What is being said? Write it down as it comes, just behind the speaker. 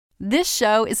This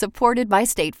show is supported by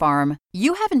State Farm.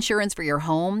 You have insurance for your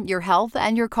home, your health,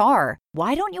 and your car.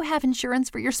 Why don't you have insurance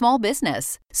for your small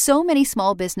business? So many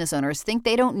small business owners think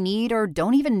they don't need or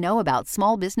don't even know about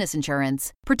small business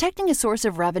insurance. Protecting a source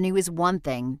of revenue is one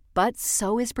thing, but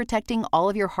so is protecting all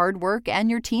of your hard work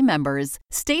and your team members.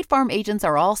 State Farm agents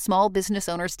are all small business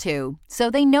owners too,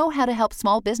 so they know how to help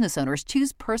small business owners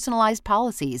choose personalized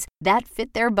policies that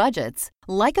fit their budgets.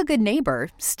 Like a good neighbor,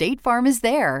 State Farm is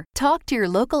there. Talk to your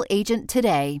local agent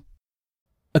today.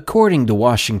 According to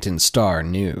Washington Star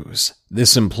News,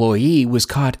 this employee was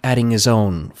caught adding his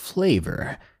own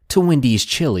flavor to Wendy's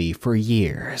chili for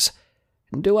years.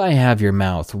 Do I have your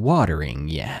mouth watering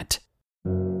yet?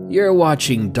 You're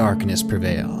watching Darkness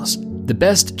Prevails, the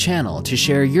best channel to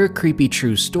share your creepy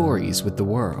true stories with the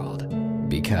world,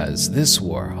 because this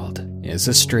world is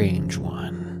a strange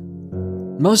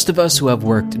one. Most of us who have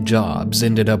worked jobs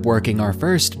ended up working our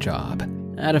first job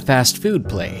at a fast food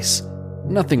place.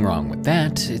 Nothing wrong with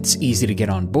that, it's easy to get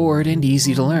on board and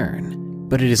easy to learn.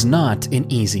 But it is not an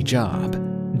easy job.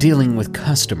 Dealing with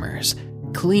customers,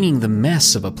 cleaning the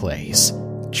mess of a place,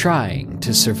 trying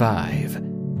to survive.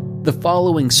 The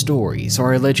following stories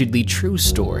are allegedly true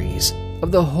stories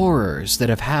of the horrors that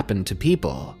have happened to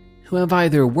people who have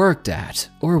either worked at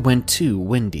or went to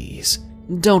Wendy's.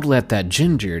 Don't let that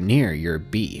ginger near your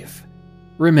beef.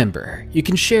 Remember, you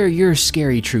can share your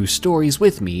scary true stories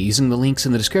with me using the links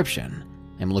in the description.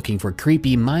 I'm looking for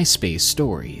creepy MySpace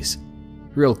stories.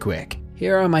 Real quick,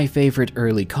 here are my favorite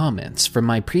early comments from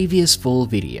my previous full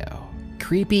video.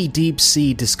 Creepy Deep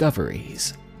Sea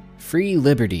Discoveries. Free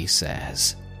Liberty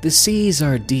says, "The seas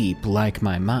are deep like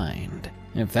my mind.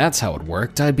 If that's how it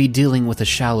worked, I'd be dealing with a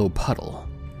shallow puddle."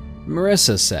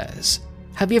 Marissa says,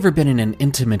 "Have you ever been in an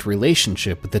intimate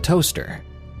relationship with the toaster?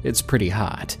 It's pretty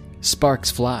hot. Sparks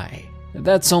fly.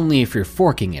 That's only if you're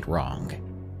forking it wrong."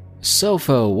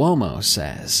 Sofo Womo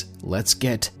says, "Let's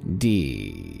get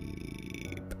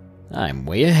deep." I'm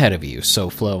way ahead of you,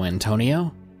 Soflo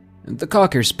Antonio. The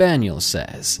Cocker Spaniel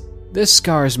says, "This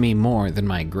scars me more than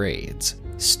my grades.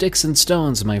 Sticks and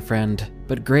stones, my friend,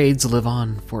 but grades live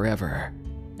on forever."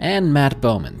 And Matt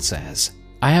Bowman says,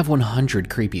 "I have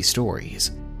 100 creepy stories.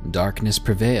 Darkness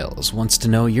Prevails wants to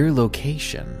know your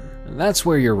location." That's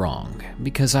where you're wrong,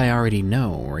 because I already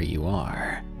know where you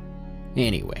are.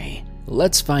 Anyway,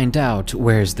 let's find out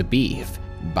where's the beef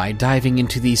by diving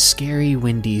into these scary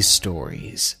Wendy's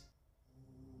stories.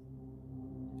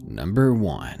 Number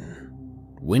 1.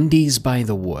 Wendy's by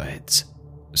the Woods.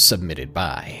 Submitted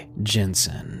by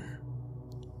Jensen.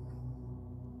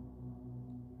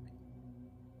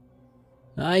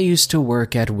 I used to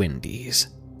work at Wendy's.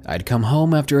 I'd come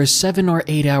home after a 7 or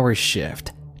 8 hour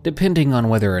shift, depending on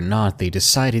whether or not they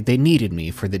decided they needed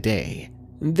me for the day.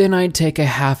 Then I'd take a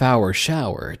half-hour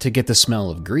shower to get the smell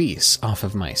of grease off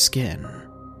of my skin.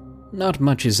 Not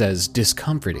much is as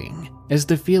discomforting as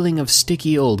the feeling of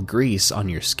sticky old grease on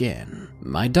your skin.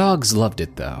 My dogs loved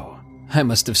it though. I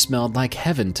must have smelled like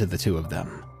heaven to the two of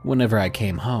them whenever I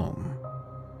came home.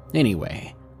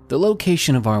 Anyway, the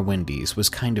location of our Wendy's was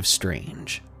kind of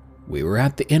strange. We were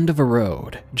at the end of a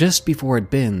road just before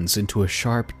it bends into a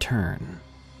sharp turn.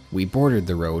 We bordered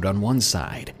the road on one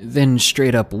side, then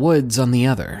straight up woods on the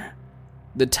other.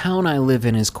 The town I live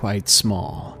in is quite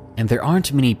small, and there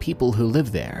aren't many people who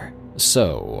live there.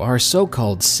 So, our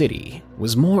so-called city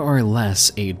was more or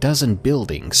less a dozen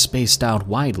buildings spaced out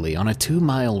widely on a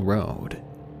 2-mile road.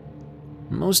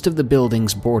 Most of the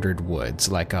buildings bordered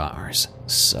woods like ours,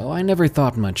 so I never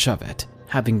thought much of it.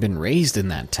 Having been raised in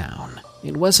that town,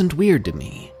 it wasn't weird to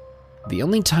me. The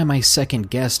only time I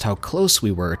second-guessed how close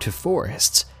we were to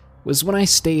forests was when I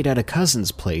stayed at a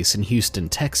cousin's place in Houston,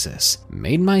 Texas.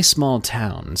 Made my small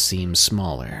town seem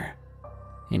smaller.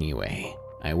 Anyway,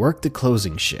 I worked the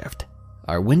closing shift.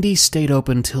 Our Wendy's stayed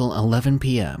open till 11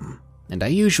 p.m., and I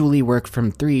usually worked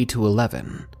from 3 to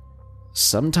 11.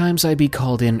 Sometimes I'd be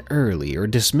called in early or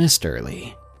dismissed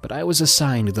early, but I was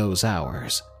assigned those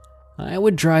hours. I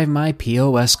would drive my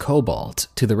POS Cobalt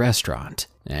to the restaurant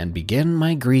and begin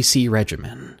my greasy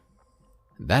regimen.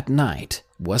 That night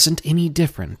wasn't any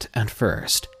different at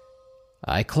first.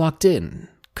 I clocked in,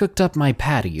 cooked up my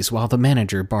patties while the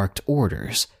manager barked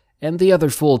orders, and the other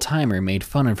full-timer made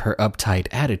fun of her uptight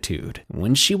attitude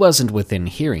when she wasn't within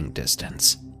hearing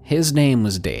distance. His name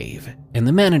was Dave, and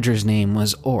the manager's name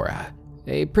was Aura,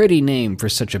 a pretty name for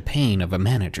such a pain of a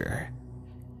manager.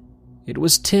 It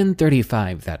was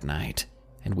 10:35 that night,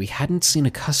 and we hadn't seen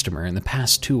a customer in the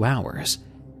past 2 hours,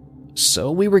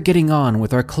 so we were getting on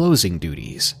with our closing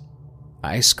duties.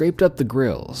 I scraped up the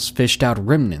grills, fished out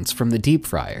remnants from the deep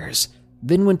fryers,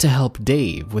 then went to help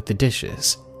Dave with the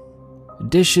dishes.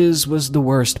 Dishes was the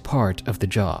worst part of the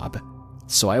job,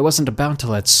 so I wasn't about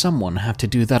to let someone have to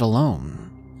do that alone.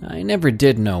 I never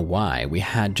did know why we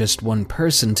had just one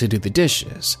person to do the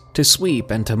dishes, to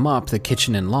sweep and to mop the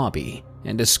kitchen and lobby,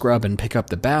 and to scrub and pick up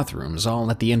the bathrooms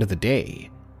all at the end of the day.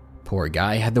 Poor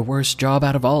guy had the worst job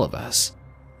out of all of us.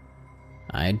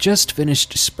 I had just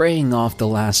finished spraying off the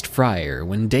last fryer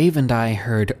when Dave and I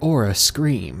heard Aura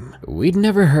scream. We'd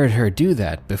never heard her do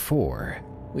that before.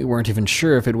 We weren't even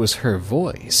sure if it was her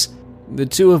voice. The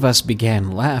two of us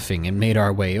began laughing and made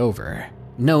our way over.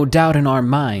 No doubt in our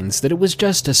minds that it was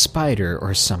just a spider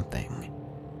or something.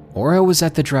 Aura was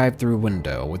at the drive-thru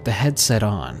window with the headset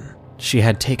on. She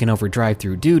had taken over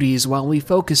drive-thru duties while we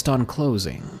focused on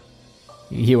closing.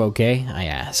 "You okay?" I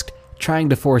asked, trying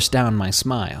to force down my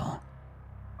smile.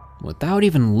 Without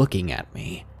even looking at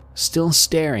me, still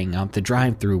staring out the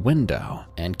drive-thru window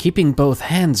and keeping both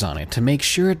hands on it to make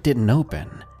sure it didn't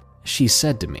open, she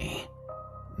said to me,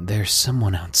 "There's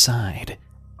someone outside."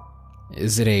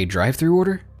 "Is it a drive-thru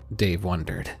order?" Dave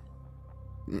wondered.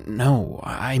 "No,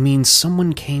 I mean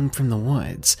someone came from the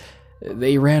woods.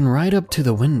 They ran right up to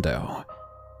the window.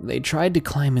 They tried to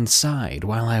climb inside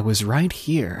while I was right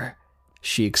here,"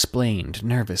 she explained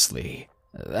nervously.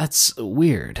 "That's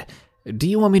weird. Do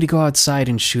you want me to go outside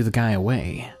and shoo the guy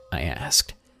away?" I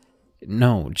asked.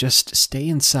 "No, just stay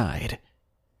inside."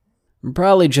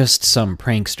 "Probably just some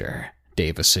prankster,"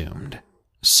 Dave assumed.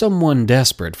 "Someone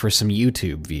desperate for some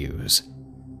YouTube views."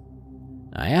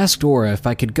 I asked Aura if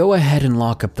I could go ahead and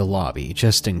lock up the lobby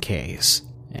just in case,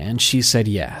 and she said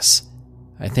yes.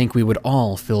 I think we would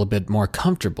all feel a bit more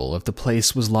comfortable if the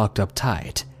place was locked up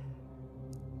tight.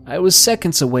 I was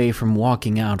seconds away from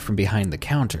walking out from behind the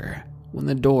counter when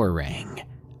the door rang.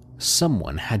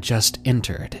 Someone had just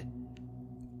entered.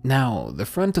 Now, the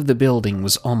front of the building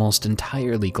was almost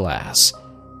entirely glass.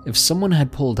 If someone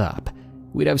had pulled up,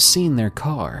 we'd have seen their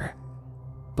car.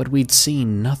 But we'd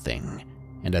seen nothing,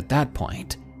 and at that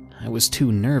point, I was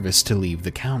too nervous to leave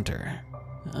the counter.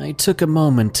 I took a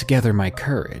moment to gather my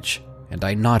courage, and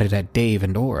I nodded at Dave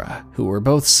and Aura, who were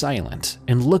both silent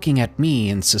and looking at me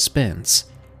in suspense.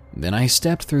 Then I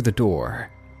stepped through the door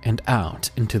and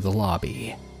out into the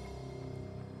lobby.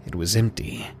 It was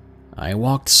empty. I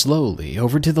walked slowly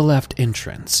over to the left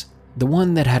entrance, the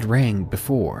one that had rang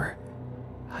before.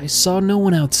 I saw no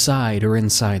one outside or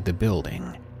inside the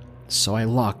building, so I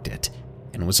locked it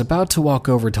and was about to walk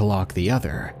over to lock the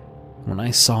other when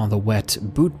I saw the wet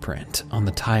boot print on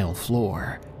the tile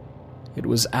floor. It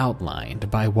was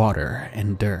outlined by water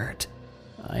and dirt.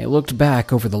 I looked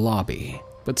back over the lobby,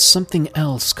 but something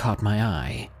else caught my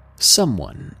eye.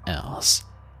 Someone else.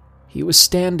 He was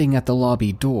standing at the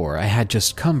lobby door I had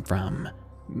just come from,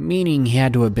 meaning he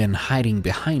had to have been hiding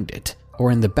behind it or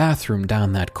in the bathroom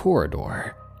down that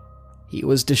corridor. He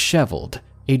was disheveled,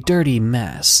 a dirty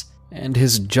mess, and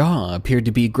his jaw appeared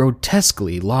to be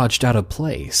grotesquely lodged out of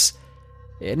place.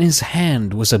 In his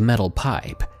hand was a metal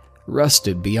pipe,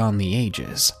 rusted beyond the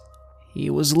ages. He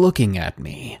was looking at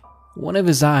me, one of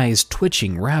his eyes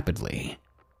twitching rapidly.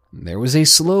 There was a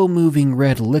slow-moving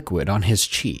red liquid on his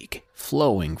cheek,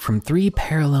 flowing from 3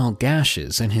 parallel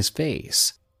gashes in his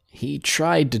face. He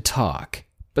tried to talk,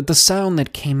 but the sound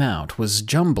that came out was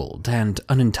jumbled and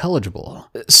unintelligible.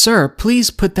 "Sir,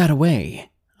 please put that away,"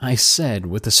 I said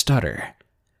with a stutter.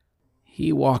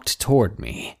 He walked toward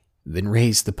me, then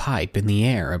raised the pipe in the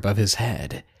air above his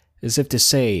head, as if to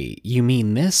say, "You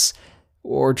mean this?"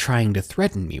 or trying to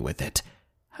threaten me with it.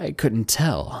 I couldn't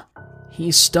tell. He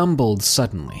stumbled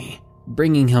suddenly,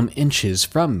 bringing him inches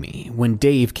from me when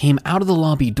Dave came out of the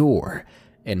lobby door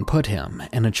and put him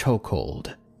in a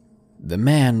chokehold. The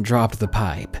man dropped the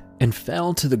pipe and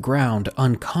fell to the ground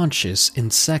unconscious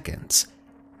in seconds.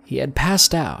 He had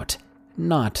passed out,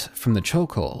 not from the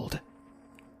chokehold.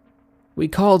 We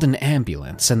called an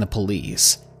ambulance and the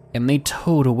police, and they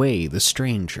towed away the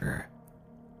stranger.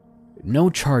 No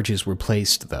charges were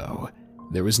placed, though.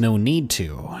 There was no need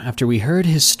to after we heard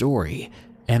his story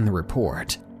and the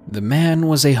report. The man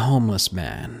was a homeless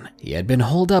man. He had been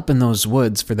holed up in those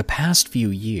woods for the past few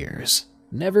years,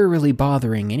 never really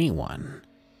bothering anyone.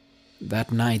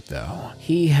 That night, though,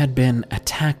 he had been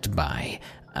attacked by,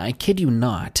 I kid you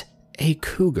not, a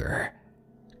cougar.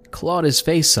 Clawed his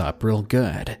face up real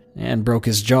good and broke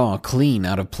his jaw clean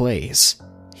out of place.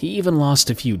 He even lost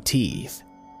a few teeth.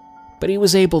 But he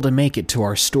was able to make it to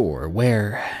our store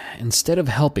where, instead of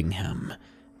helping him,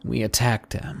 we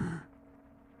attacked him.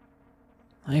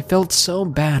 I felt so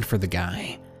bad for the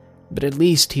guy, but at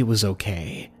least he was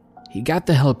okay. He got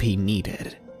the help he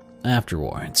needed.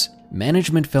 Afterwards,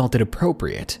 management felt it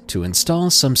appropriate to install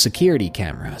some security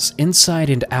cameras inside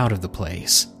and out of the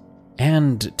place.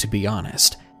 And, to be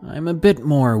honest, I'm a bit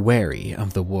more wary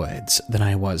of the woods than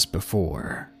I was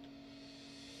before.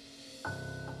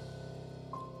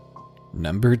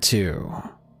 Number 2.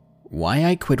 Why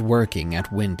I Quit Working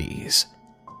at Wendy's.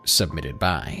 Submitted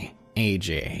by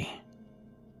AJ.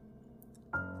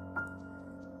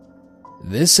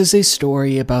 This is a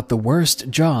story about the worst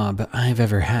job I've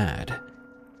ever had.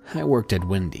 I worked at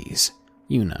Wendy's.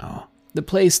 You know, the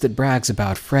place that brags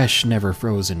about fresh, never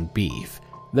frozen beef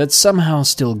that somehow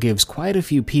still gives quite a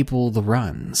few people the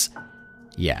runs.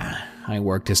 Yeah, I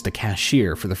worked as the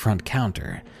cashier for the front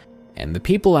counter, and the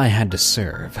people I had to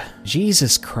serve,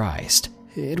 Jesus Christ,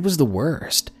 it was the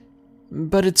worst.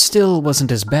 But it still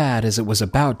wasn't as bad as it was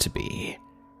about to be.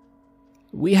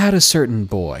 We had a certain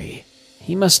boy.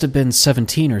 He must have been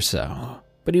 17 or so,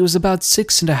 but he was about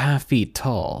 6.5 feet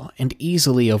tall and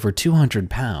easily over 200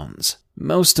 pounds,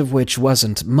 most of which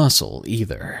wasn't muscle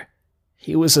either.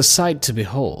 He was a sight to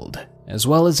behold, as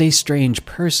well as a strange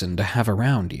person to have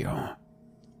around you.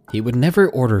 He would never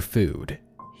order food.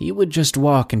 He would just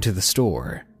walk into the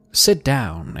store, sit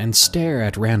down, and stare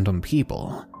at random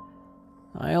people.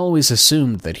 I always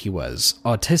assumed that he was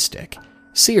autistic.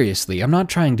 Seriously, I'm not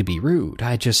trying to be rude,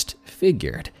 I just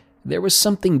figured there was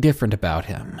something different about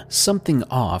him, something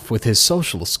off with his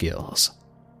social skills.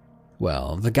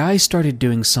 Well, the guy started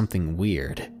doing something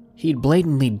weird. He'd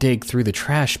blatantly dig through the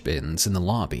trash bins in the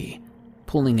lobby,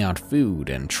 pulling out food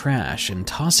and trash and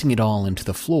tossing it all into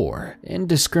the floor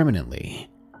indiscriminately.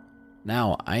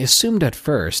 Now, I assumed at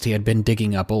first he had been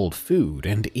digging up old food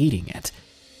and eating it,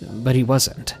 but he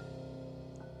wasn't.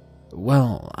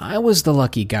 Well, I was the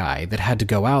lucky guy that had to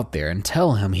go out there and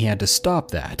tell him he had to stop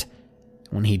that.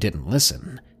 When he didn't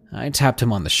listen, I tapped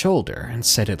him on the shoulder and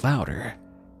said it louder.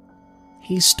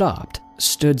 He stopped,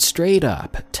 stood straight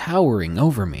up, towering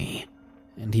over me,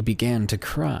 and he began to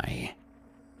cry.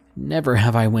 Never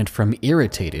have I went from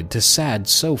irritated to sad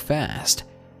so fast.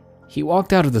 He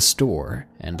walked out of the store,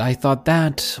 and I thought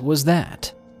that was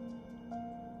that.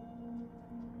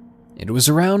 It was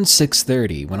around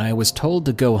 6:30 when I was told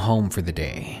to go home for the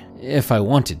day, if I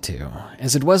wanted to,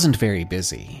 as it wasn't very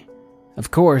busy. Of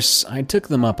course, I took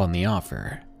them up on the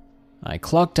offer. I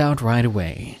clocked out right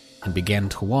away and began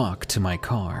to walk to my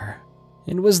car.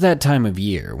 It was that time of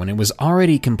year when it was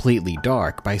already completely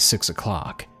dark by 6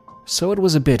 o'clock, so it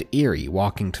was a bit eerie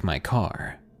walking to my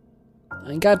car.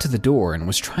 I got to the door and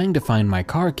was trying to find my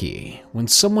car key when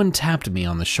someone tapped me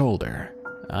on the shoulder.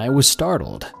 I was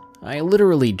startled. I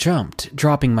literally jumped,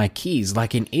 dropping my keys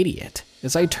like an idiot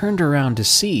as I turned around to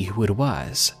see who it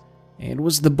was. It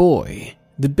was the boy,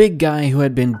 the big guy who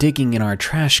had been digging in our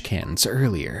trash cans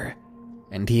earlier,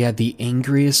 and he had the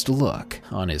angriest look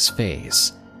on his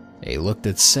face, a look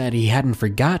that said he hadn't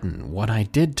forgotten what I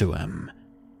did to him.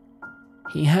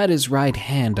 He had his right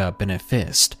hand up in a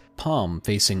fist, palm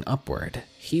facing upward.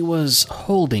 He was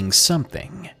holding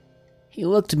something. He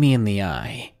looked me in the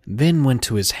eye, then went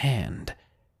to his hand.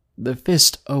 The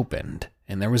fist opened,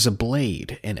 and there was a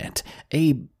blade in it,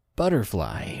 a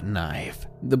butterfly knife.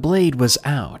 The blade was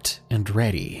out and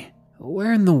ready.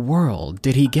 Where in the world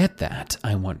did he get that,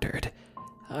 I wondered.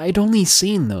 I'd only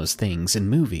seen those things in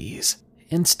movies.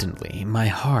 Instantly, my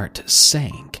heart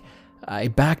sank. I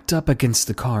backed up against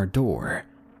the car door.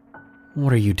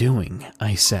 "What are you doing?"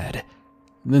 I said,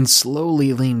 then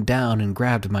slowly leaned down and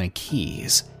grabbed my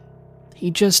keys. He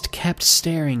just kept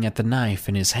staring at the knife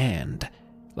in his hand,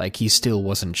 like he still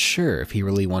wasn't sure if he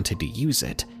really wanted to use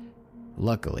it.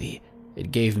 Luckily,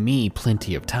 it gave me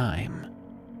plenty of time.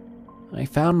 I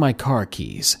found my car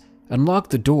keys,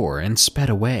 unlocked the door, and sped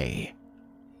away.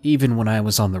 Even when I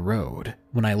was on the road,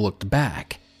 when I looked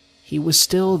back, he was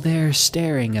still there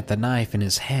staring at the knife in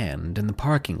his hand in the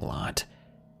parking lot.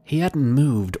 He hadn't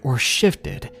moved or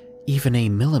shifted even a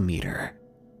millimeter.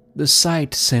 The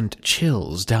sight sent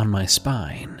chills down my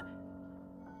spine.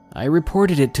 I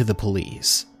reported it to the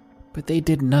police, but they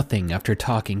did nothing after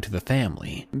talking to the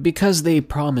family because they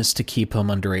promised to keep him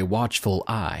under a watchful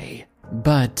eye.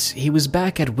 But he was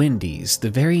back at Wendy's the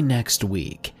very next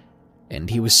week, and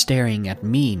he was staring at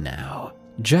me now,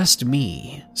 just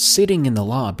me, sitting in the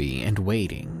lobby and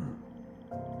waiting.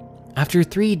 After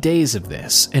 3 days of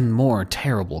this and more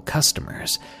terrible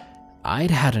customers,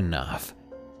 I'd had enough.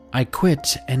 I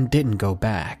quit and didn't go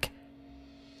back.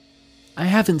 I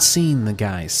haven't seen the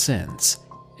guy since,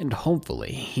 and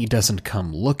hopefully he doesn't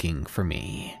come looking for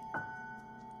me.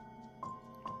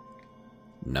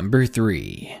 Number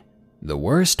 3. The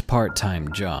Worst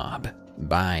Part-Time Job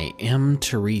by M.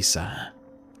 Teresa.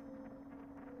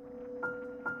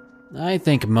 I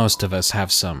think most of us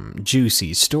have some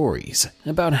juicy stories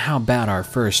about how bad our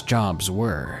first jobs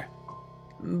were.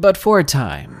 But for a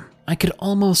time, I could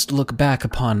almost look back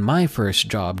upon my first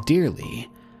job dearly.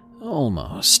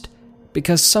 Almost.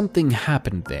 Because something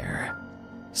happened there.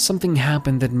 Something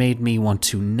happened that made me want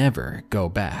to never go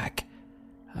back.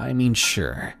 I mean,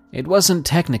 sure, it wasn't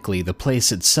technically the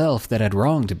place itself that had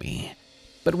wronged me.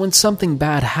 But when something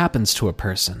bad happens to a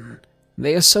person,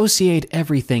 they associate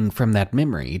everything from that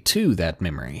memory to that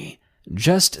memory.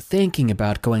 Just thinking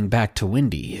about going back to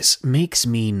Wendy's makes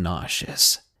me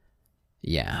nauseous.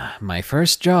 Yeah, my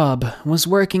first job was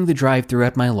working the drive-thru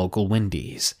at my local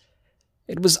Wendy's.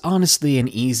 It was honestly an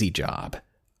easy job.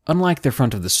 Unlike the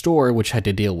front of the store, which had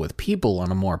to deal with people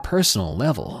on a more personal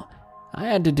level, I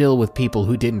had to deal with people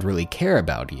who didn't really care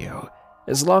about you,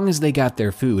 as long as they got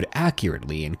their food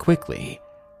accurately and quickly.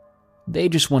 They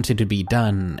just wanted to be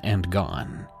done and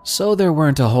gone, so there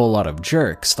weren't a whole lot of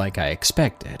jerks like I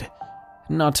expected.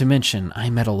 Not to mention, I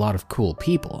met a lot of cool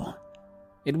people.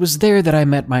 It was there that I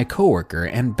met my coworker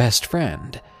and best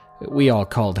friend. We all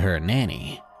called her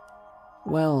Nanny.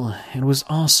 Well, it was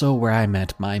also where I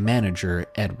met my manager,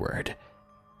 Edward.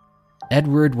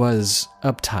 Edward was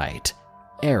uptight,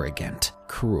 arrogant,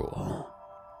 cruel.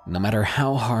 No matter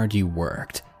how hard you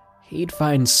worked, he'd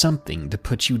find something to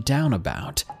put you down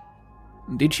about.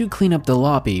 Did you clean up the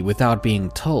lobby without being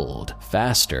told,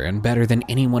 faster and better than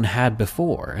anyone had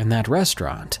before in that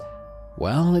restaurant?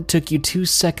 Well, it took you 2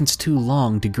 seconds too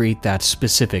long to greet that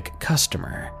specific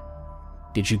customer.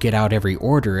 Did you get out every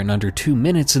order in under 2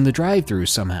 minutes in the drive-thru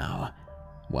somehow?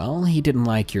 Well, he didn't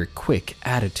like your quick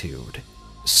attitude.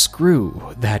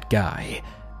 Screw that guy,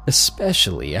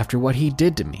 especially after what he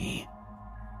did to me.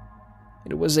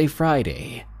 It was a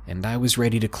Friday, and I was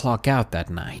ready to clock out that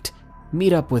night,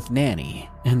 meet up with Nanny,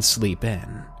 and sleep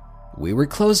in. We were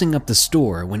closing up the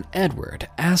store when Edward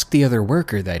asked the other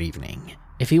worker that evening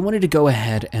if he wanted to go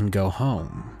ahead and go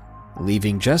home,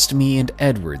 leaving just me and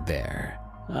Edward there.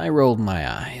 I rolled my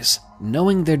eyes,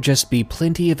 knowing there'd just be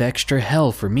plenty of extra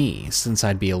hell for me since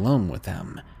I'd be alone with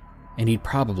him, and he'd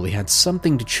probably had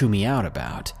something to chew me out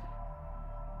about.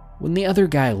 When the other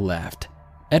guy left,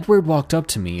 Edward walked up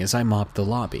to me as I mopped the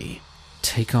lobby.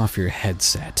 "Take off your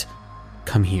headset.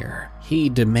 Come here," he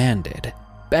demanded,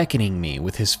 beckoning me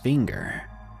with his finger.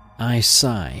 I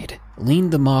sighed,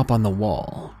 leaned the mop on the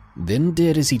wall, then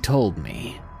did as he told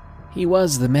me. He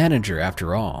was the manager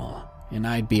after all, and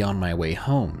I'd be on my way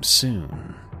home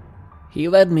soon. He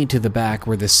led me to the back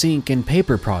where the sink and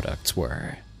paper products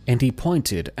were, and he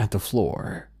pointed at the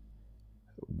floor.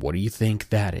 "What do you think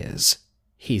that is?"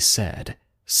 he said,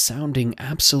 sounding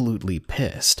absolutely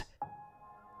pissed.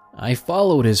 I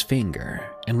followed his finger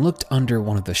and looked under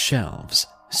one of the shelves.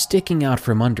 Sticking out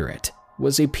from under it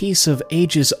was a piece of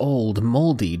ages-old,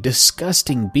 moldy,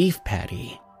 disgusting beef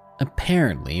patty.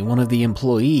 Apparently, one of the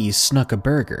employees snuck a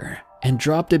burger and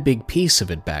dropped a big piece of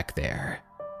it back there.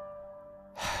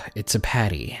 "It's a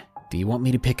patty. Do you want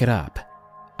me to pick it up?"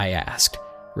 I asked,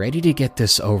 ready to get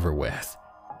this over with.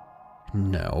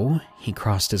 "No," he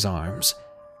crossed his arms.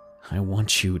 "I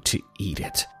want you to eat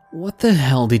it." What the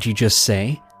hell did you just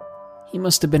say? He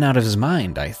must have been out of his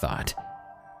mind, I thought.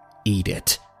 "Eat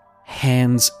it.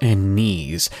 Hands and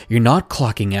knees. You're not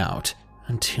clocking out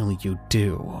until you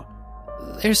do."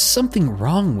 "There's something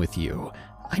wrong with you.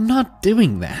 I'm not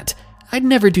doing that. I'd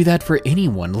never do that for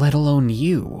anyone, let alone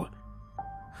you."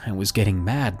 I was getting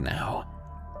mad now.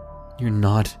 "You're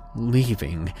not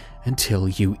leaving until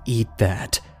you eat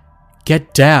that.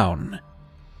 Get down."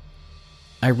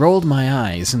 I rolled my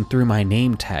eyes and threw my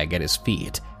name tag at his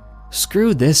feet.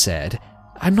 "Screw this, Ed.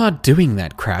 I'm not doing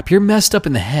that crap. You're messed up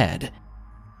in the head."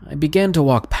 I began to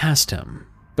walk past him,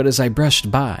 but as I brushed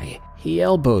by, he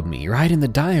elbowed me right in the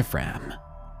diaphragm.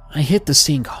 I hit the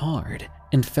sink hard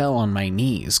and fell on my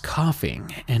knees,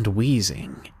 coughing and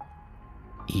wheezing.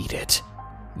 "Eat it.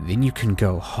 Then you can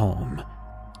go home.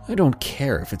 I don't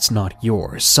care if it's not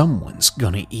yours. Someone's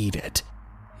gonna eat it."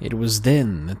 It was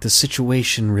then that the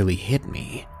situation really hit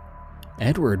me.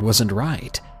 Edward wasn't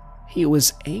right. He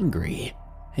was angry,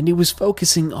 and he was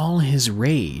focusing all his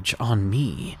rage on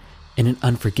me in an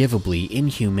unforgivably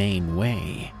inhumane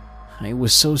way. I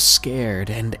was so scared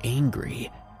and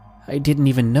angry. I didn't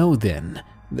even know then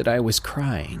that I was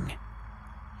crying.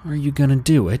 "Are you gonna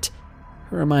do it?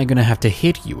 Or am I gonna have to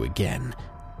hit you again?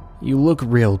 You look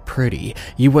real pretty.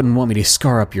 You wouldn't want me to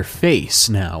scar up your face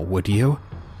now, would you?"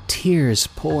 Tears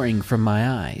pouring from my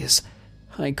eyes,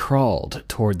 I crawled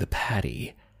toward the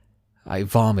patty. I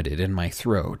vomited in my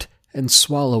throat and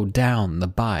swallowed down the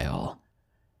bile.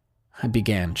 I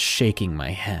began shaking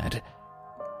my head.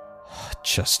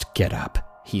 "Just get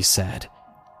up," he said.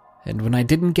 And when I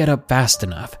didn't get up fast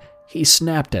enough, he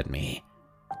snapped at me.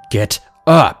 "Get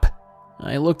up!"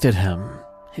 I looked at him.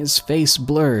 his face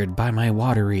blurred by my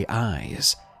watery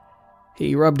eyes.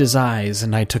 He rubbed his eyes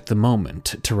and I took the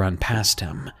moment to run past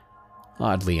him.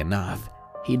 Oddly enough,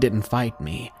 he didn't fight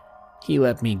me. He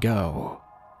let me go.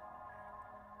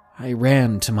 I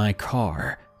ran to my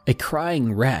car, a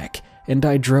crying wreck, and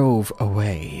I drove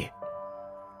away.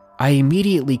 I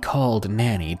immediately called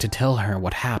Nanny to tell her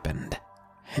what happened,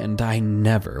 and I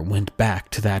never went back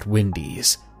to that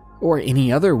Wendy's, or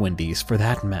any other Wendy's for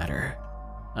that matter.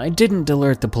 I didn't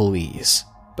alert the police,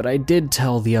 but I did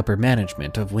tell the upper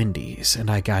management of Wendy's, and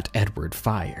I got Edward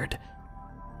fired.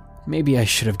 Maybe I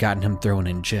should have gotten him thrown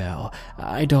in jail.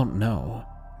 I don't know.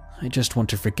 I just want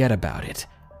to forget about it.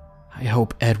 I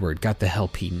hope Edward got the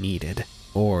help he needed,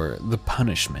 or the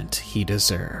punishment he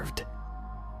deserved.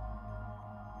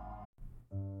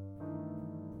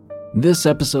 This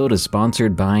episode is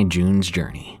sponsored by June's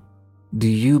Journey. Do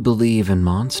you believe in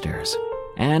monsters?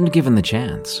 And given the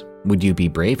chance, would you be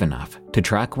brave enough to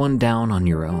track one down on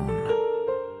your own?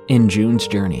 In June's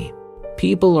Journey,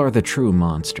 people are the true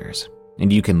monsters,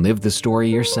 and you can live the story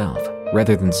yourself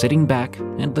rather than sitting back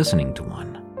and listening to one.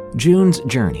 June's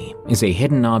Journey is a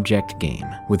hidden object game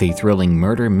with a thrilling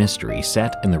murder mystery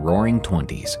set in the Roaring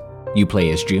 '20s. You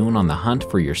play as June on the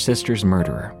hunt for your sister's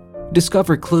murderer.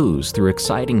 Discover clues through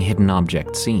exciting hidden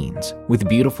object scenes with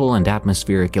beautiful and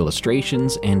atmospheric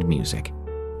illustrations and music.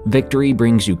 Victory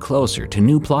brings you closer to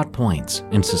new plot points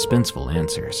and suspenseful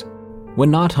answers. When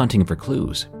not hunting for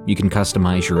clues, you can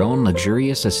customize your own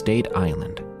luxurious estate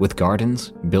island with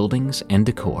gardens, buildings, and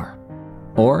decor.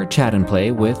 Or chat and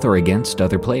play with or against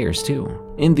other players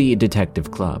too, in the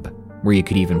Detective Club, where you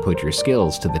could even put your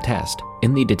skills to the test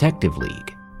in the Detective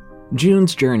League.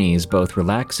 June's Journey is both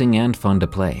relaxing and fun to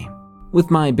play. With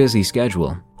my busy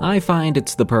schedule, I find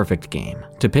it's the perfect game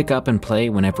to pick up and play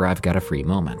whenever I've got a free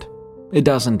moment. It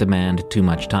doesn't demand too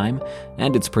much time,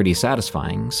 and it's pretty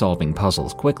satisfying solving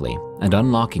puzzles quickly and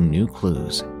unlocking new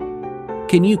clues.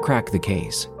 Can you crack the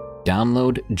case?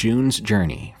 Download June's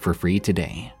Journey for free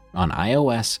today on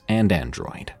iOS and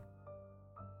Android.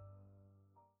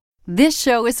 This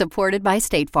show is supported by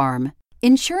State Farm.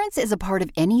 Insurance is a part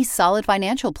of any solid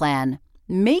financial plan.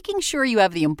 Making sure you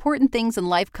have the important things in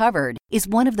life covered is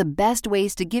one of the best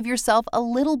ways to give yourself a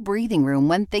little breathing room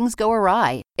when things go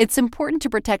awry. It's important to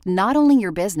protect not only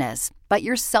your business, but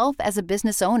yourself as a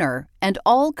business owner and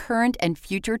all current and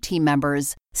future team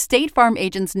members. State Farm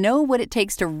agents know what it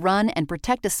takes to run and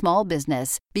protect a small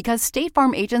business because State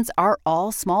Farm agents are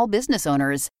all small business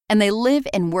owners and they live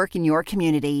and work in your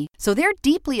community. So they're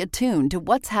deeply attuned to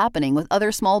what's happening with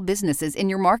other small businesses in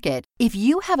your market. If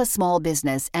you have a small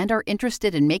business and are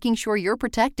interested in making sure you're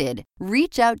protected,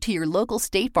 reach out to your local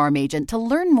State Farm agent to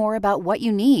learn more about what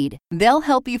you need. They'll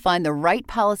help you find the right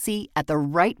policy at the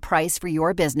right price for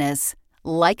your business.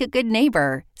 Like a good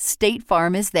neighbor, State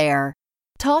Farm is there.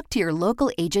 Talk to your local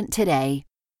agent today.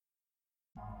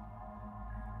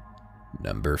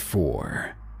 Number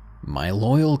 4. My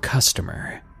Loyal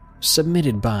Customer.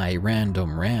 Submitted by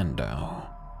Random Rando.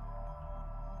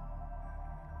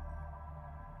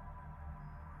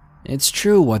 It's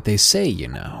true what they say, you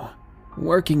know.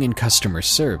 Working in customer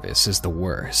service is the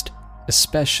worst,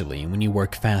 especially when you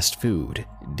work fast food,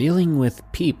 dealing with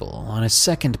people on a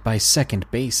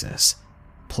second-by-second basis.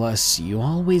 Plus, you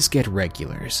always get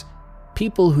regulars.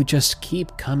 People who just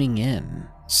keep coming in,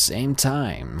 same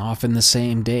time, often the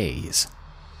same days.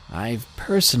 I've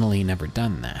personally never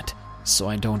done that, so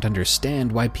I don't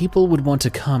understand why people would want to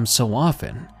come so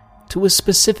often to a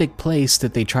specific place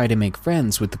that they try to make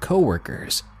friends with the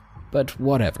coworkers. But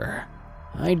whatever.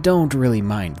 I don't really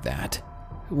mind that.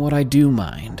 What I do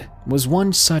mind was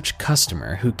one such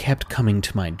customer who kept coming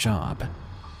to my job.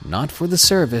 Not for the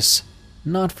service,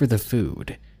 not for the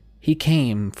food. He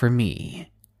came for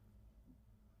me.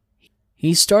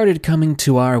 He started coming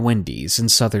to our Wendy's in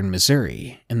southern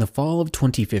Missouri in the fall of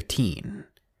 2015.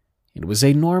 It was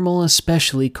a normal,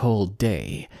 especially cold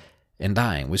day, and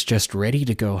I was just ready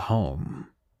to go home.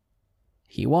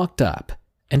 He walked up,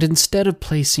 and instead of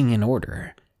placing an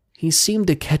order, he seemed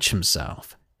to catch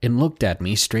himself and looked at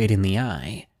me straight in the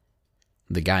eye.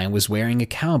 The guy was wearing a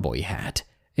cowboy hat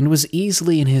and was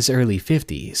easily in his early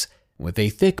 50s, with a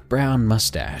thick brown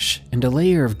mustache and a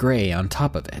layer of gray on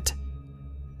top of it.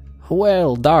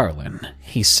 "Well, darling,"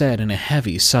 he said in a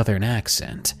heavy southern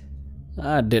accent,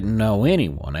 "I didn't know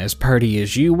anyone as purty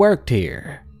as you worked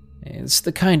here." It's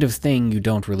the kind of thing you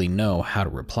don't really know how to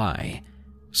reply,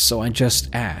 so I just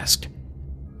asked,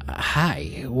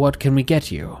 "Hi, what can we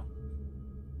get you?"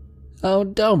 "Oh,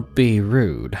 don't be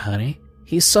rude, honey."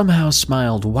 He somehow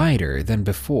smiled wider than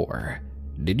before.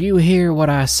 "Did you hear what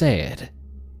I said?"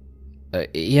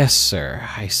 Yes, sir,"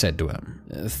 I said to him.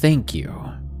 "Thank you."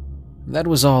 That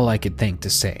was all I could think to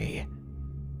say.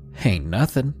 Ain't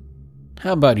nothing.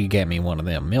 How about you get me one of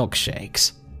them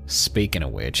milkshakes? Speaking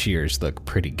of which, yours look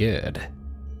pretty good.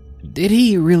 Did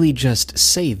he really just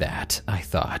say that? I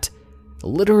thought.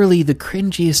 Literally the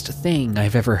cringiest thing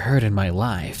I've ever heard in my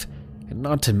life. And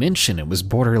not to mention it was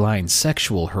borderline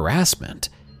sexual harassment.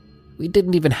 We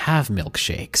didn't even have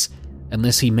milkshakes,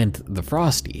 unless he meant the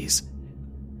Frosties.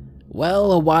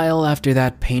 Well, a while after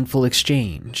that painful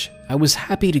exchange, I was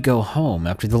happy to go home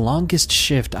after the longest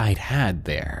shift I'd had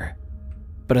there.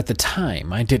 But at the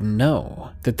time, I didn't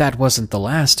know that that wasn't the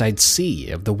last I'd see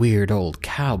of the weird old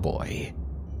cowboy.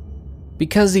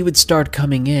 Because he would start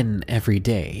coming in every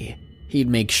day, he'd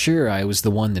make sure I was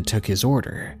the one that took his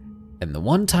order. And the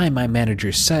one time my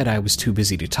manager said I was too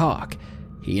busy to talk,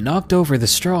 he knocked over the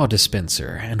straw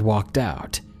dispenser and walked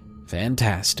out.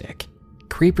 Fantastic.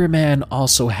 Creeper Man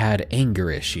also had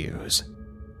anger issues.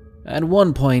 At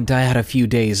one point, I had a few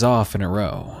days off in a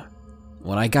row.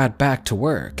 When I got back to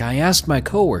work, I asked my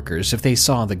coworkers if they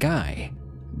saw the guy,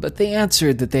 but they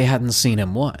answered that they hadn't seen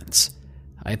him once.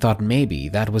 I thought maybe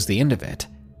that was the end of it,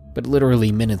 but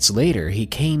literally minutes later, he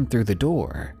came through the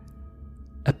door.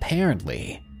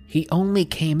 Apparently, he only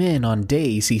came in on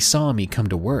days he saw me come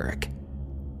to work.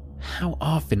 How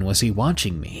often was he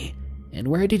watching me? And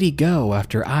where did he go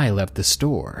after I left the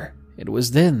store? It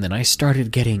was then that I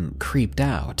started getting creeped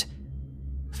out.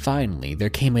 Finally, there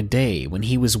came a day when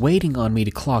he was waiting on me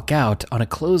to clock out on a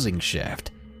closing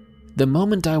shift. The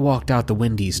moment I walked out the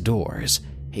Wendy's doors,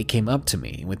 he came up to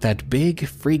me with that big,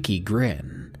 freaky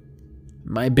grin.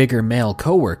 My bigger male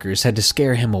coworkers had to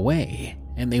scare him away,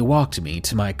 and they walked me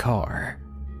to my car.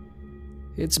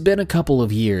 It's been a couple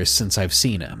of years since I've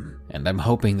seen him, and I'm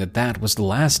hoping that that was the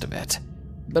last of it.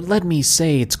 But let me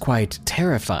say it's quite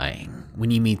terrifying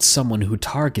when you meet someone who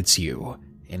targets you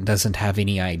and doesn't have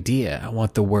any idea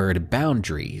what the word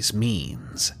boundaries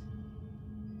means.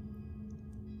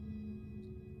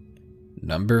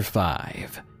 Number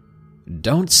 5.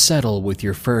 Don't settle with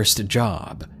your first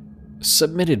job.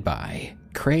 Submitted by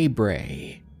Cray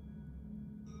Bray.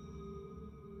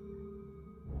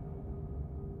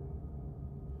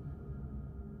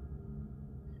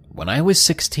 When I was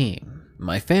 16,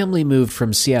 my family moved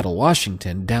from Seattle,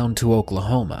 Washington down to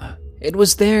Oklahoma. It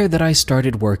was there that I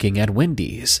started working at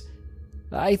Wendy's.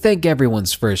 I think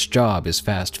everyone's first job is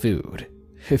fast food.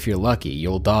 If you're lucky,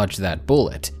 you'll dodge that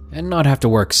bullet and not have to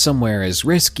work somewhere as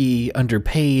risky,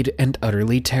 underpaid, and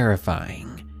utterly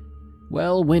terrifying.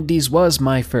 Well, Wendy's was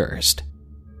my first.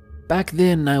 Back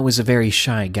then, I was a very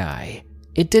shy guy.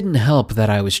 It didn't help that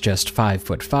I was just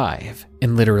 5'5",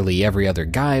 and literally every other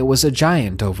guy was a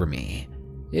giant over me.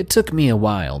 It took me a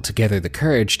while to gather the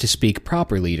courage to speak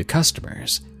properly to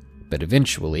customers, but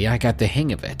eventually I got the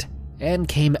hang of it and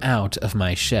came out of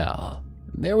my shell.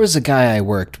 There was a guy I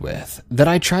worked with that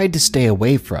I tried to stay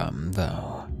away from,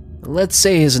 though. Let's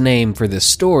say his name for this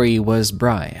story was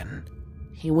Brian.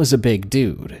 He was a big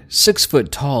dude, 6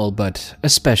 foot tall but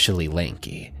especially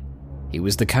lanky. He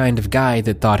was the kind of guy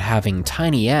that thought having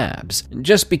tiny abs,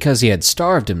 just because he had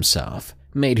starved himself,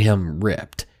 made him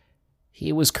ripped.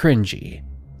 He was cringy,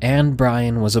 and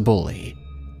Brian was a bully.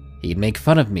 He'd make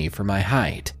fun of me for my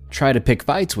height, try to pick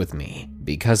fights with me,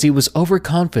 because he was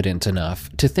overconfident enough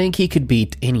to think he could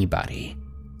beat anybody.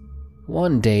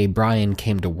 One day, Brian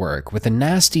came to work with a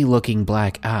nasty-looking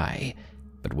black eye,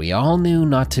 but we all knew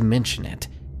not to mention it,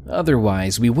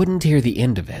 otherwise we wouldn't hear the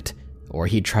end of it, or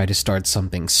he'd try to start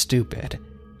something stupid.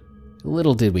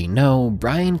 Little did we know,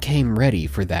 Brian came ready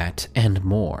for that and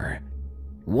more.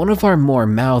 One of our more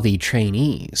mouthy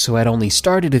trainees, who had only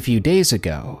started a few days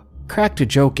ago, cracked a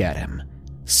joke at him,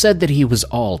 said that he was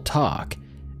all talk,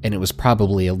 and it was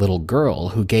probably a little girl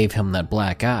who gave him that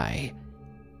black eye.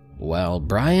 Well,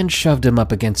 Brian shoved him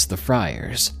up against the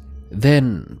fryers,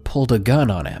 then pulled a gun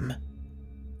on him.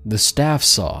 The staff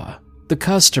saw, the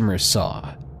customers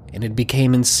saw, and it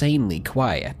became insanely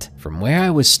quiet. From where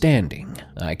I was standing,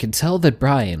 I could tell that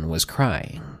Brian was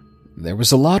crying. There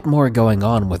was a lot more going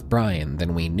on with Brian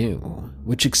than we knew,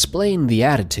 which explained the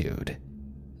attitude.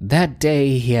 That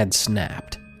day he had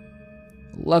snapped.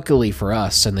 Luckily for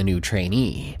us and the new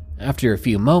trainee, after a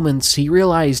few moments he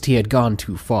realized he had gone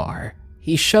too far.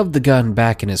 He shoved the gun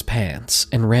back in his pants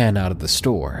and ran out of the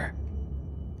store.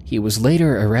 He was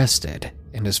later arrested,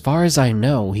 and as far as I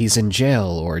know, he's in jail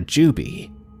or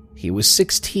juvie. He was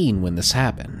 16 when this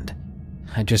happened.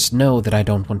 I just know that I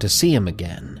don't want to see him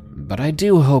again, but I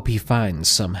do hope he finds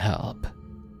some help.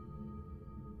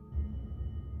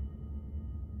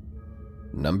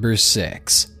 Number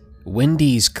 6.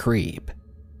 Wendy's Creep.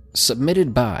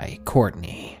 Submitted by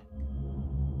Courtney.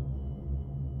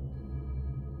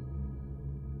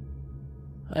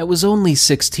 I was only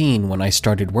 16 when I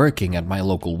started working at my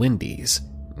local Wendy's.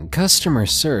 Customer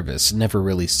service never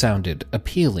really sounded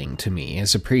appealing to me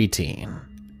as a preteen.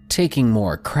 Taking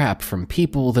more crap from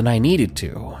people than I needed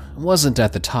to wasn't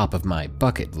at the top of my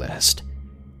bucket list.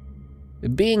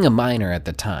 Being a minor at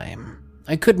the time,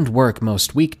 I couldn't work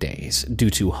most weekdays due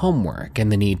to homework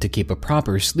and the need to keep a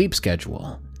proper sleep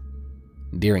schedule.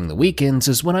 During the weekends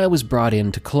is when I was brought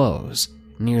in to close,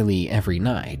 nearly every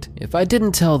night, if I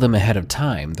didn't tell them ahead of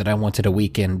time that I wanted a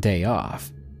weekend day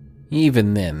off.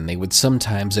 Even then, they would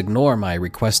sometimes ignore my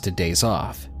requested days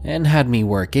off and had me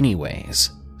work anyways,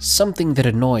 something that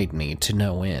annoyed me to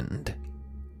no end.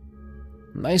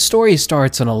 My story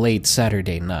starts on a late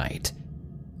Saturday night.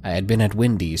 I had been at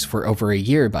Wendy's for over a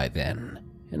year by then,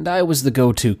 and I was the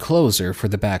go-to closer for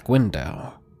the back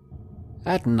window.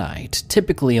 At night,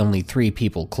 typically only 3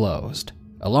 people closed,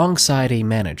 alongside a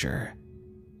manager.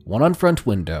 1 on front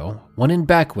window, 1 in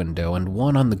back window, and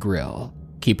 1 on the grill,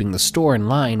 keeping the store in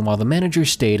line while the manager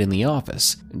stayed in the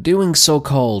office, doing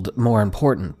so-called more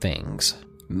important things.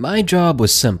 My job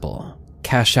was simple: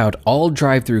 cash out all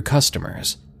drive-through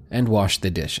customers and wash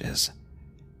the dishes.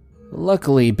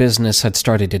 Luckily, business had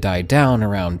started to die down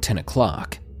around 10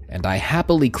 o'clock, and I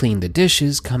happily cleaned the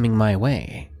dishes coming my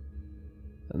way.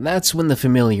 That's when the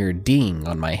familiar ding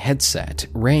on my headset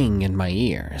rang in my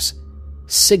ears,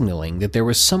 signaling that there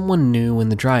was someone new in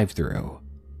the drive-thru.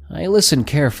 I listened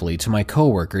carefully to my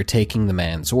coworker taking the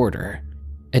man's order,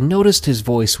 and noticed his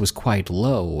voice was quite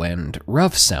low and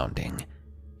rough-sounding.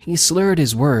 He slurred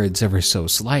his words ever so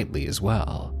slightly as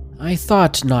well. I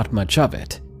thought not much of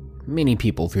it. Many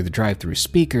people through the drive-thru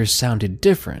speakers sounded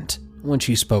different when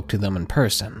she spoke to them in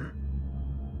person.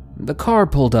 The car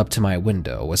pulled up to my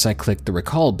window as I clicked the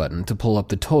recall button to pull up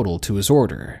the total to his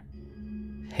order.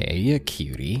 "Hey, you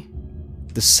cutie,"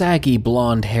 the saggy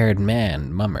blonde-haired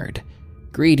man murmured,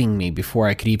 greeting me before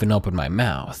I could even open my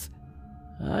mouth.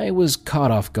 I was caught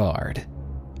off guard.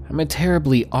 I'm a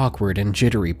terribly awkward and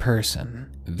jittery person,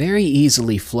 very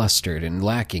easily flustered and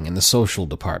lacking in the social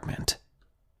department.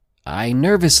 I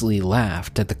nervously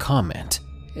laughed at the comment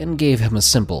and gave him a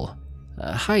simple,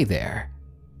 "Hi there,"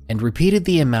 and repeated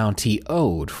the amount he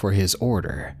owed for his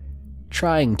order,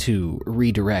 trying to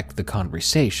redirect the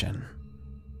conversation.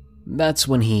 That's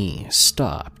when he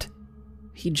stopped.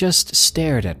 He just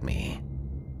stared at me.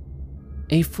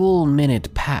 A full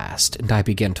minute passed, and I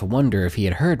began to wonder if he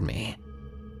had heard me.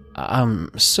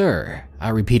 Sir," I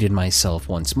repeated myself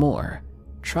once more,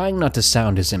 trying not to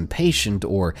sound as impatient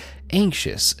or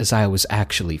anxious as I was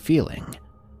actually feeling.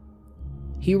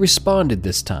 He responded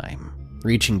this time,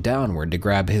 reaching downward to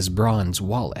grab his bronze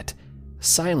wallet,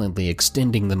 silently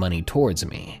extending the money towards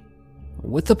me.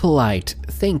 With a polite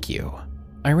 "thank you,"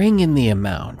 I rang in the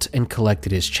amount and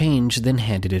collected his change, then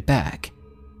handed it back.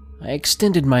 I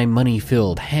extended my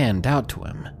money-filled hand out to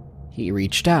him. He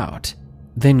reached out,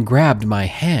 then grabbed my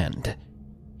hand.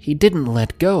 He didn't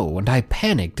let go, and I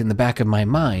panicked in the back of my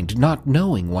mind, not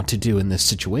knowing what to do in this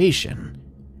situation.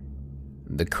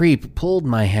 The creep pulled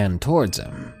my hand towards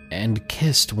him and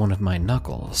kissed one of my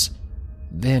knuckles.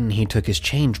 Then he took his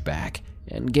change back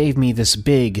and gave me this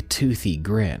big, toothy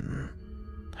grin.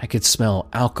 I could smell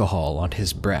alcohol on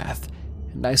his breath,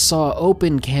 and I saw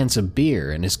open cans of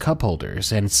beer in his cup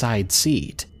holders and side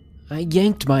seat. I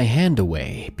yanked my hand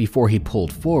away before he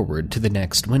pulled forward to the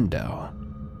next window.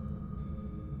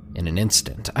 In an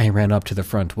instant, I ran up to the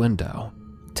front window,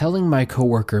 telling my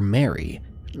coworker Mary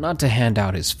not to hand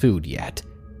out his food yet.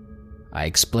 I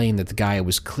explained that the guy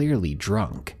was clearly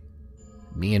drunk.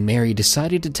 Me and Mary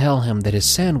decided to tell him that his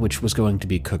sandwich was going to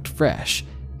be cooked fresh,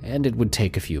 and it would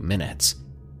take a few minutes.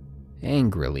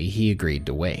 Angrily, he agreed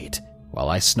to wait, while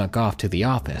I snuck off to the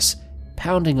office,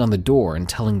 pounding on the door and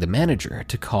telling the manager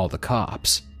to call the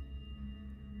cops.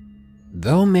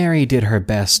 Though Mary did her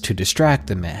best to distract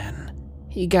the man,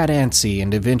 he got antsy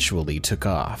and eventually took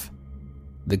off.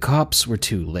 The cops were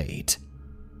too late.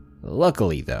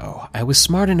 Luckily, though, I was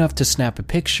smart enough to snap a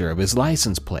picture of his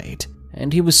license plate,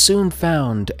 and he was soon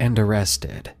found and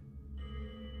arrested.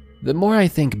 The more I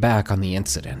think back on the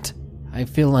incident, I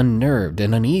feel unnerved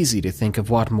and uneasy to think of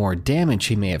what more damage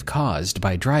he may have caused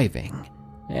by driving,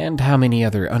 and how many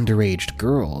other underage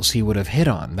girls he would have hit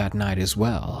on that night as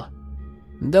well.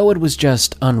 Though it was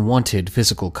just unwanted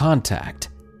physical contact,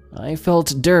 I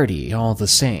felt dirty all the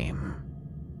same.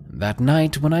 That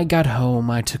night when I got home,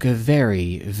 I took a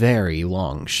very, very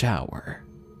long shower.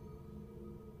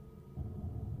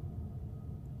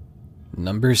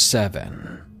 Number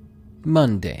 7.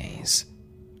 Mondays.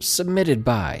 Submitted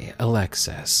by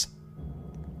Alexis.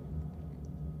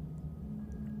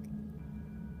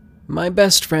 My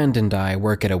best friend and I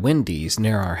work at a Wendy's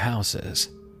near our houses.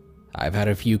 I've had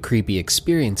a few creepy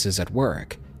experiences at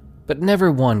work, but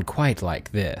never one quite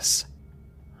like this.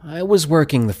 I was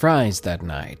working the fries that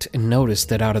night and noticed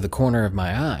that out of the corner of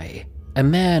my eye, a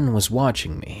man was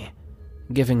watching me,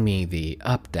 giving me the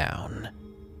up-down.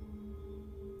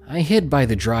 I hid by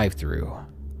the drive-thru,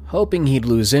 hoping he'd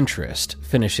lose interest,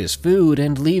 finish his food,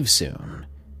 and leave soon.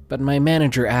 But my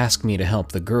manager asked me to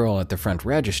help the girl at the front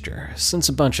register since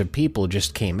a bunch of people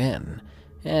just came in,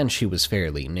 and she was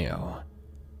fairly new.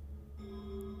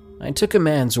 I took a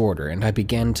man's order and I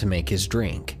began to make his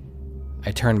drink.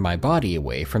 I turned my body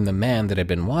away from the man that had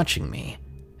been watching me,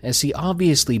 as he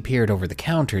obviously peered over the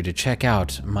counter to check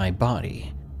out my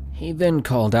body. He then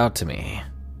called out to me,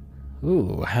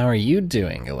 "Ooh, how are you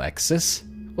doing, Alexis?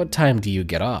 What time do you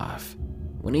get off?"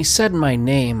 When he said my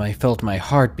name, I felt my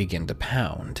heart begin to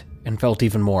pound, and felt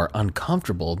even more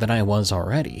uncomfortable than I was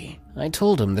already. I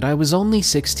told him that I was only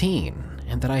 16,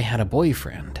 and that I had a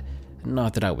boyfriend,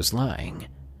 not that I was lying.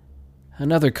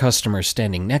 Another customer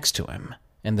standing next to him,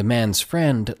 and the man's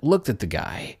friend looked at the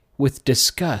guy with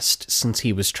disgust since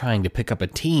he was trying to pick up a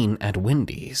teen at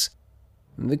Wendy's.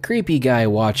 The creepy guy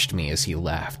watched me as he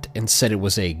left and said it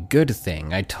was a good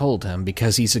thing I told him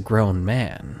because he's a grown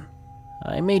man.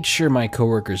 I made sure my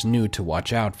coworkers knew to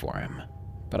watch out for him,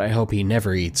 but I hope he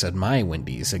never eats at my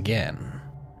Wendy's again.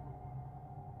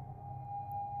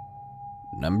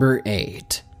 Number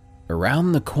 8.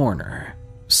 Around the Corner,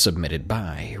 submitted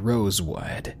by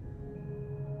Rosewood.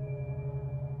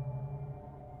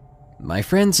 My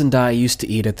friends and I used to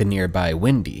eat at the nearby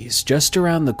Wendy's just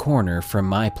around the corner from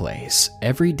my place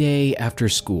every day after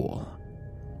school.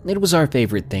 It was our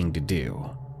favorite thing to do.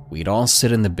 We'd all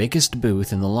sit in the biggest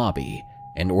booth in the lobby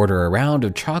and order a round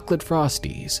of chocolate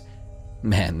Frosties.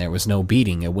 Man, there was no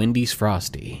beating a Wendy's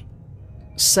Frosty.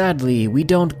 Sadly, we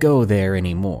don't go there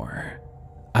anymore.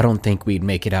 I don't think we'd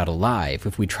make it out alive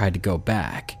if we tried to go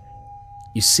back.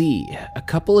 You see, a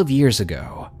couple of years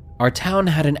ago, our town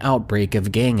had an outbreak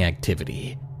of gang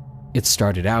activity. It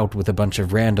started out with a bunch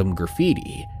of random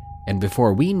graffiti, and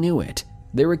before we knew it,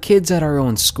 there were kids at our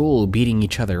own school beating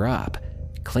each other up,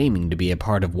 claiming to be a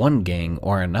part of one gang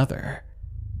or another.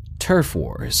 Turf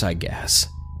wars, I guess.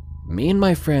 Me and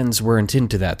my friends weren't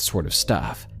into that sort of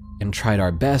stuff, and tried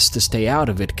our best to stay out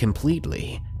of it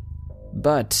completely.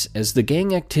 But as the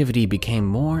gang activity became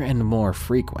more and more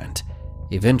frequent,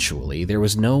 eventually there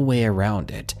was no way around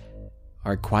it.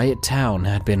 Our quiet town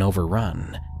had been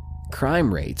overrun.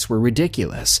 Crime rates were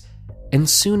ridiculous, and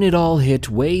soon it all hit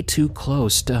way too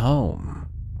close to home.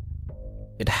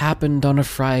 It happened on a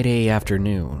Friday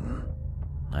afternoon.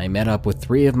 I met up with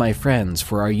 3 of my friends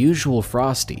for our usual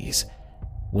Frosties.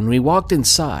 When we walked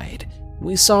inside,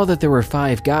 we saw that there were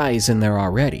 5 guys in there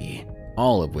already,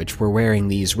 all of which were wearing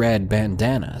these red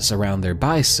bandanas around their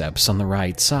biceps on the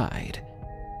right side.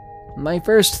 My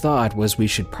first thought was we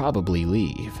should probably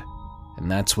leave, and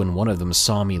that's when one of them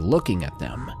saw me looking at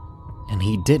them, and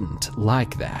he didn't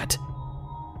like that.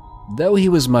 Though he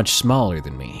was much smaller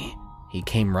than me, he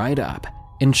came right up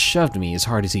and shoved me as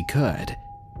hard as he could,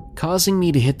 causing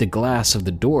me to hit the glass of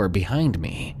the door behind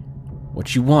me.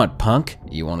 "What you want, punk?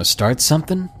 You want to start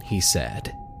something?" he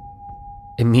said.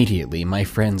 Immediately, my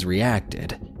friends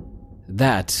reacted.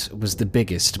 That was the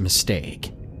biggest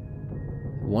mistake.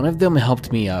 One of them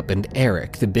helped me up, and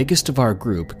Eric, the biggest of our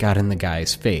group, got in the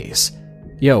guy's face.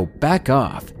 "Yo, back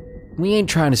off. We ain't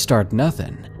trying to start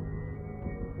nothing."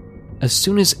 As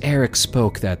soon as Eric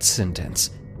spoke that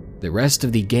sentence, the rest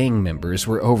of the gang members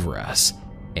were over us,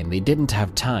 and they didn't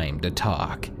have time to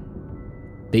talk.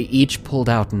 They each pulled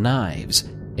out knives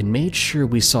and made sure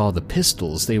we saw the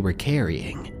pistols they were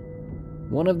carrying.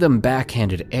 One of them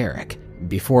backhanded Eric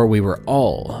before we were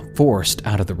all forced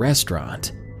out of the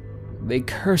restaurant. They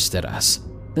cursed at us,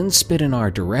 then spit in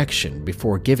our direction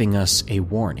before giving us a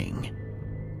warning.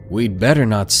 "We'd better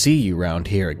not see you round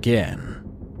here again."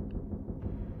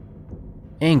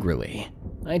 Angrily,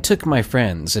 I took my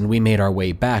friends and we made our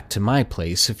way back to my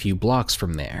place a few blocks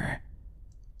from there.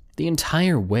 The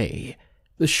entire way,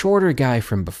 the shorter guy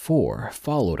from before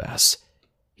followed us.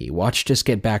 He watched us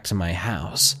get back to my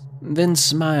house, then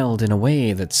smiled in a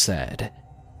way that said,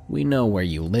 "We know where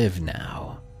you live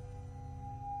now."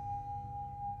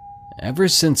 Ever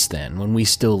since then, when we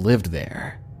still lived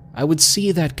there, I would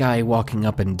see that guy walking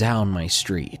up and down my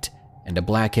street, and a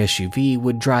black SUV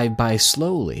would drive by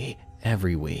slowly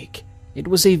every week. It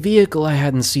was a vehicle I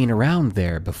hadn't seen around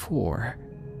there before.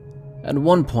 At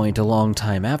one point a long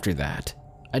time after that,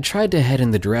 I tried to head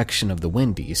in the direction of the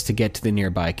Wendy's to get to the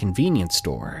nearby convenience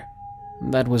store.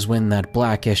 That was when that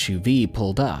black SUV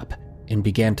pulled up and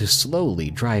began to slowly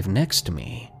drive next to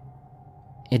me.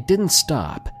 It didn't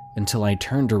stop until I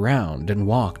turned around and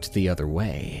walked the other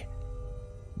way.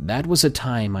 That was a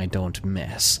time I don't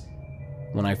miss.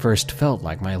 When I first felt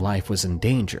like my life was in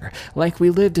danger, like we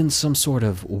lived in some sort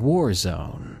of war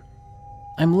zone.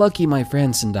 I'm lucky my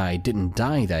friends and I didn't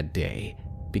die that day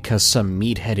because some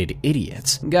meat-headed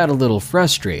idiots got a little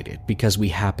frustrated because we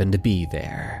happened to be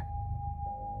there.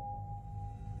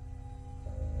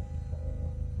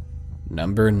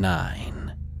 Number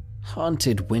 9.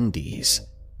 Haunted Wendy's,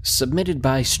 submitted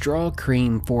by Straw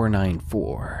Cream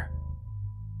 494.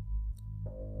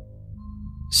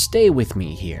 Stay with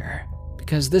me here,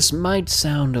 because this might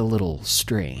sound a little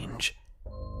strange.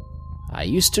 I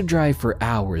used to drive for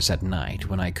hours at night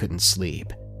when I couldn't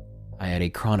sleep. I had a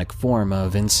chronic form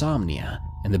of insomnia,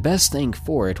 and the best thing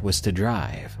for it was to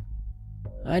drive.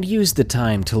 I'd use the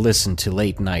time to listen to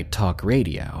late-night talk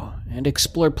radio and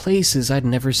explore places I'd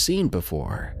never seen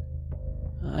before.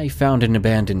 I found an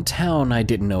abandoned town I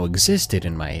didn't know existed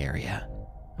in my area.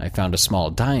 I found a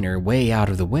small diner way out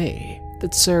of the way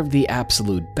that served the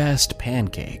absolute best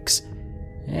pancakes.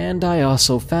 And I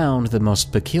also found the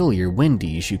most peculiar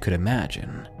Wendy's you could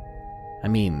imagine. I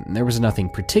mean, there was nothing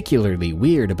particularly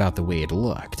weird about the way it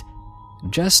looked.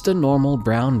 Just a normal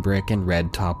brown brick and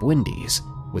red top Wendy's,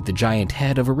 with the giant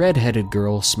head of a red-headed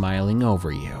girl smiling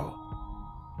over you.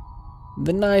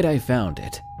 The night I found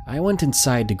it, I went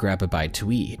inside to grab a bite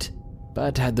to eat,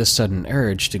 but had the sudden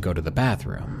urge to go to the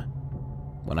bathroom.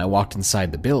 When I walked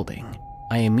inside the building,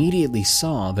 I immediately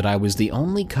saw that I was the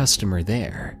only customer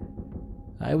there.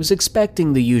 I was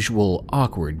expecting the usual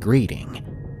awkward greeting,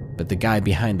 but the guy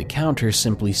behind the counter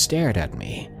simply stared at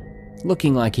me,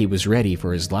 looking like he was ready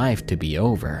for his life to be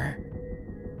over.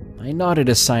 I nodded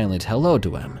a silent hello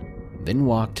to him, then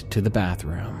walked to the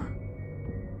bathroom.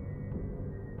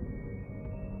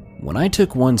 When I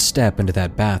took one step into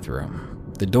that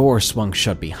bathroom, the door swung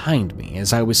shut behind me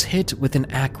as I was hit with an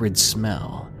acrid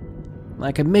smell,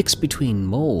 like a mix between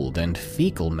mold and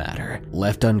fecal matter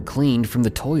left uncleaned from the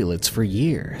toilets for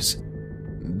years.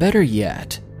 Better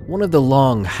yet, one of the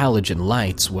long halogen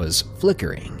lights was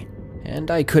flickering,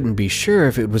 and I couldn't be sure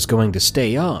if it was going to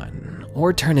stay on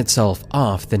or turn itself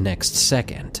off the next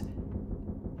second.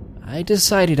 I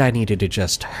decided I needed to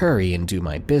just hurry and do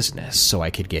my business so I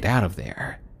could get out of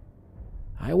there.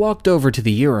 I walked over to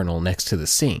the urinal next to the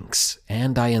sinks,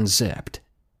 and I unzipped.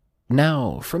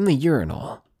 Now, from the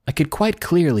urinal, I could quite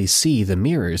clearly see the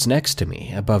mirrors next to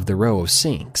me above the row of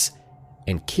sinks,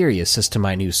 and curious as to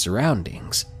my new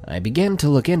surroundings, I began to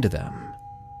look into them.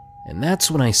 And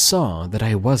that's when I saw that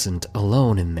I wasn't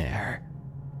alone in there.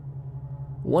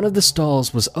 One of the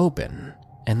stalls was open,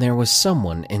 and there was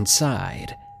someone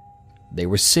inside. They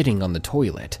were sitting on the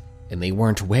toilet, and they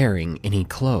weren't wearing any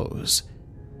clothes.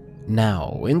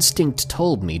 Now, instinct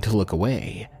told me to look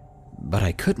away, but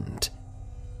I couldn't,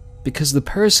 because the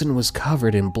person was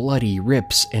covered in bloody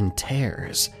rips and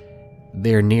tears.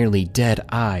 Their nearly dead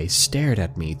eyes stared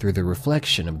at me through the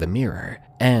reflection of the mirror,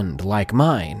 and, like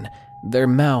mine, their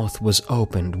mouth was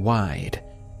opened wide.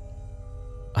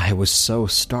 I was so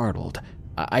startled,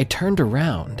 I turned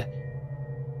around,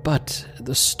 but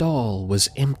the stall was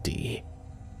empty.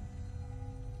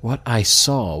 What I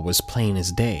saw was plain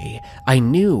as day. I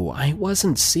knew I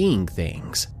wasn't seeing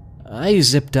things. I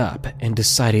zipped up and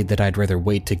decided that I'd rather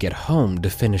wait to get home to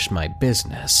finish my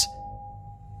business.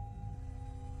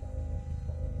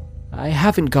 I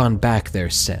haven't gone back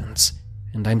there since,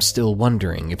 and I'm still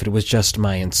wondering if it was just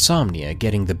my insomnia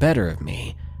getting the better of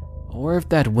me, or if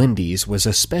that Wendy's was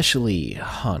especially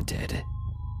haunted.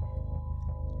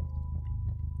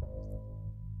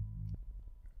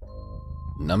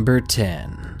 Number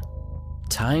 10.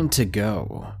 Time to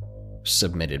Go,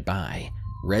 submitted by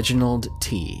Reginald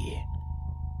T.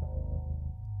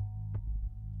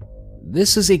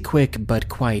 This is a quick but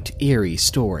quite eerie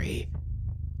story.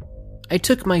 I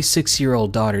took my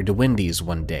 6-year-old daughter to Wendy's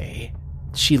one day.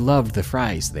 She loved the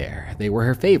fries there, they were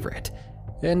her favorite,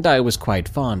 and I was quite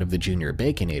fond of the Junior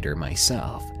Baconator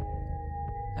myself.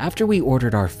 After we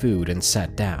ordered our food and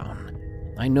sat down,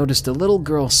 I noticed a little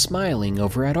girl smiling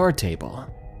over at our table.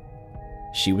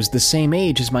 She was the same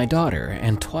age as my daughter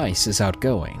and twice as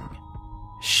outgoing.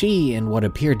 She and what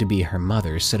appeared to be her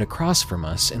mother sat across from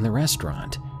us in the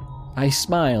restaurant. I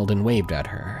smiled and waved at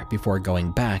her before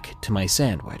going back to my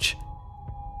sandwich.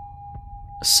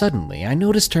 Suddenly, I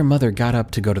noticed her mother got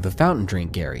up to go to the fountain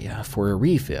drink area for a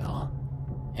refill.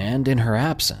 And in her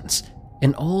absence,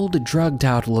 an old,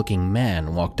 drugged-out looking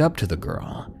man walked up to the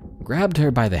girl, grabbed her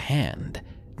by the hand,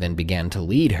 then began to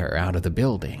lead her out of the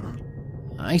building.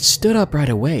 I stood up right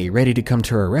away, ready to come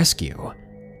to her rescue,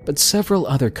 but several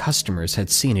other customers had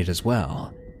seen it as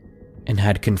well, and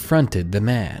had confronted the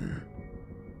man.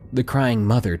 The crying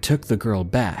mother took the girl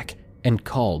back and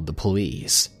called the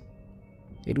police.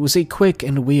 It was a quick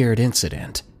and weird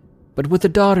incident, but with a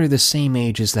daughter the same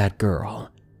age as that girl,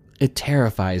 it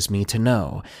terrifies me to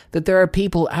know that there are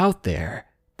people out there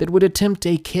that would attempt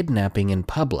a kidnapping in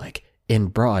public in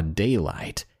broad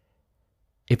daylight.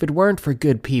 If it weren't for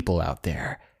good people out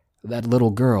there, that little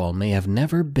girl may have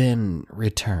never been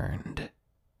returned.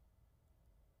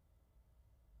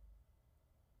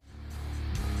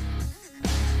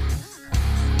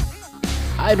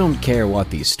 I don't care what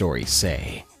these stories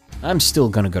say. I'm still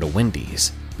gonna go to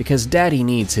Wendy's, because Daddy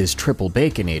needs his triple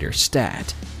baconator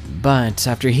stat. But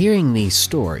after hearing these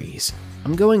stories,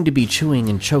 I'm going to be chewing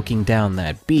and choking down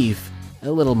that beef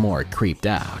a little more creeped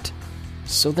out.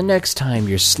 So the next time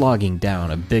you're slogging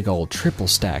down a big old triple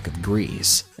stack of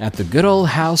grease at the good old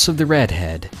house of the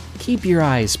redhead, keep your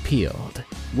eyes peeled.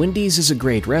 Wendy's is a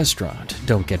great restaurant,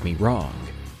 don't get me wrong,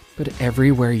 but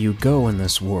everywhere you go in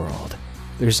this world,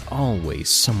 there's always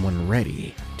someone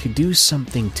ready to do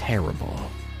something terrible.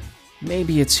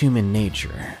 Maybe it's human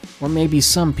nature, or maybe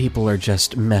some people are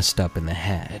just messed up in the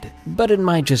head. But it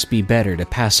might just be better to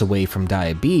pass away from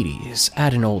diabetes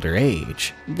at an older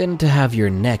age than to have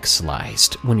your neck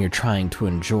sliced when you're trying to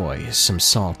enjoy some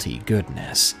salty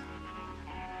goodness.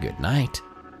 Good night.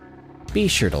 Be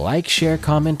sure to like, share,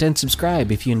 comment, and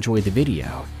subscribe if you enjoyed the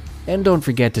video. And don't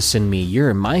forget to send me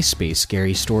your MySpace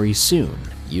scary stories soon,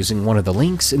 using one of the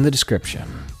links in the description.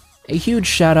 A huge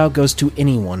shout out goes to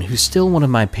anyone who's still one of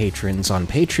my patrons on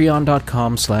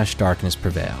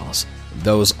patreon.com/darknessprevails.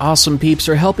 Those awesome peeps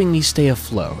are helping me stay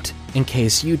afloat in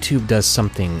case YouTube does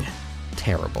something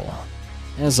terrible.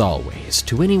 As always,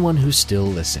 to anyone who's still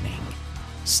listening,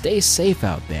 stay safe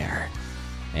out there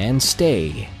and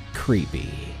stay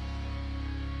creepy.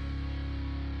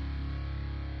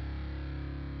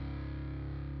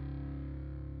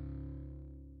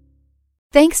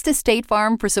 Thanks to State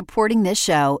Farm for supporting this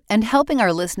show and helping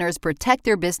our listeners protect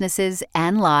their businesses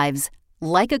and lives.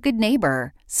 Like a good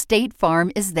neighbor, State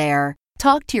Farm is there.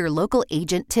 Talk to your local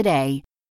agent today.